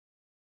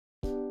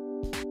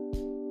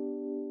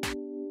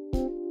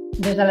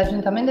Des de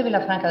l'Ajuntament de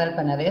Vilafranca del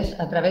Penedès,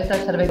 a través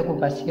del Servei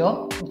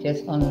d'Ocupació, que és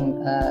on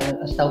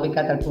està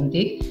ubicat el Punt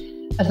TIC,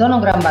 es dona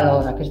un gran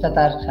valor a aquesta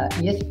tasca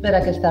i és per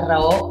aquesta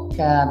raó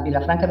que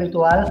Vilafranca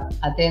Virtual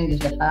atén des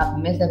de fa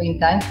més de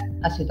 20 anys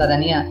a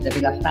ciutadania de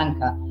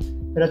Vilafranca,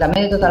 però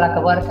també de tota la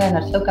comarca en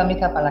el seu camí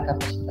cap a la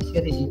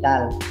capacitació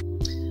digital,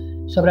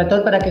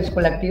 sobretot per a aquells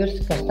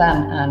col·lectius que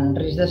estan en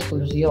risc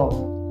d'exclusió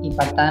i,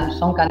 per tant,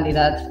 són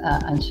candidats a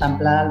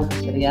enxamplar el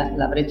que seria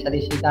la bretxa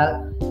digital,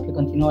 que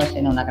continua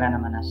sent una gran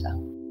amenaça.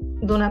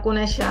 Donar a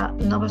conèixer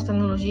noves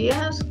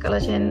tecnologies, que la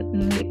gent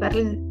li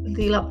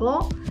perdi la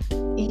por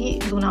i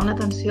donar una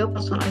atenció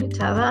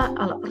personalitzada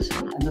a la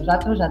persona.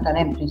 Nosaltres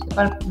atenem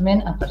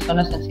principalment a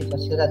persones en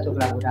situació d'atur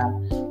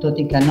laboral,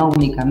 tot i que no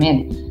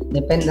únicament,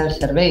 depèn del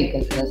servei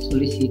que es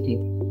sol·liciti.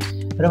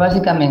 Però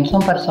bàsicament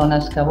són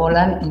persones que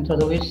volen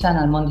introduir-se en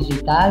el món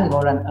digital i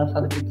volen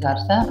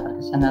alfabetitzar-se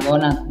perquè se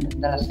n'adonen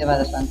de la seva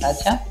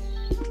desavantatge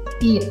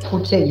i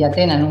potser ja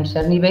tenen un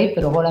cert nivell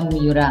però volen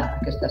millorar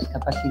aquestes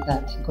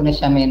capacitats i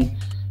coneixement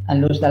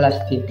en l'ús de les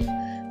TIC.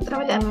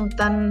 Treballem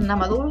tant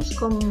amb adults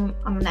com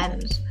amb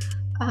nens.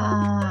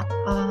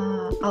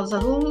 Els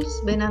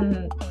adults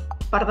venen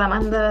per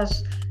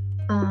demandes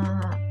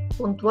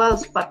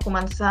puntuals per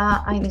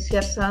començar a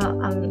iniciar-se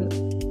en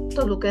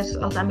tot el que és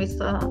els àmbits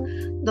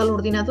de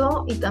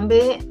l'ordinador i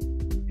també,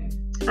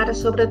 ara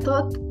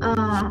sobretot,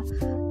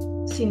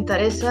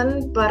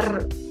 s'interessen per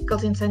que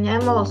els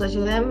ensenyem o els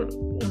ajudem.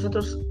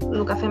 Nosaltres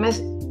el que fem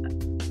és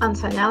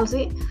ensenyar-los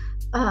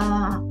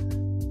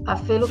a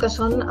fer el que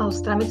són els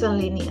tràmits en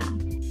línia.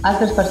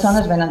 Altres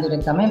persones venen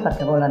directament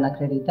perquè volen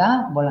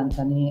acreditar, volen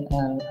tenir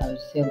el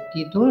seu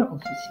títol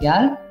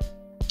oficial,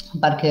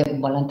 perquè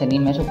volen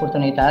tenir més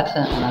oportunitats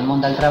en el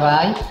món del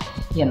treball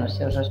i en els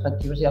seus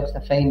respectius llocs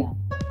de feina.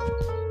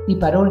 I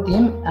per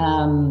últim,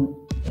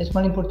 és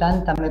molt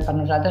important també per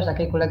nosaltres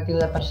aquell col·lectiu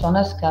de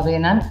persones que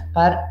venen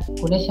per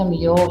conèixer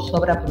millor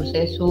sobre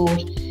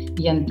processos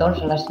i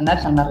entorns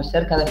relacionats amb la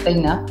recerca de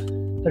feina,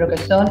 però que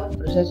són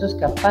processos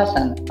que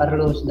passen per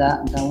l'ús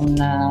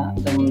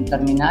d'un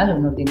terminal,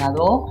 un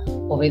ordinador,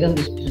 o bé d'un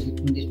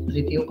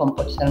dispositiu com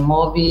pot ser el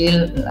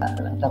mòbil,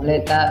 la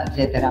tableta,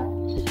 etc.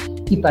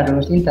 I per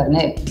l'ús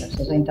d'internet,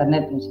 l'accés a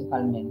internet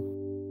principalment.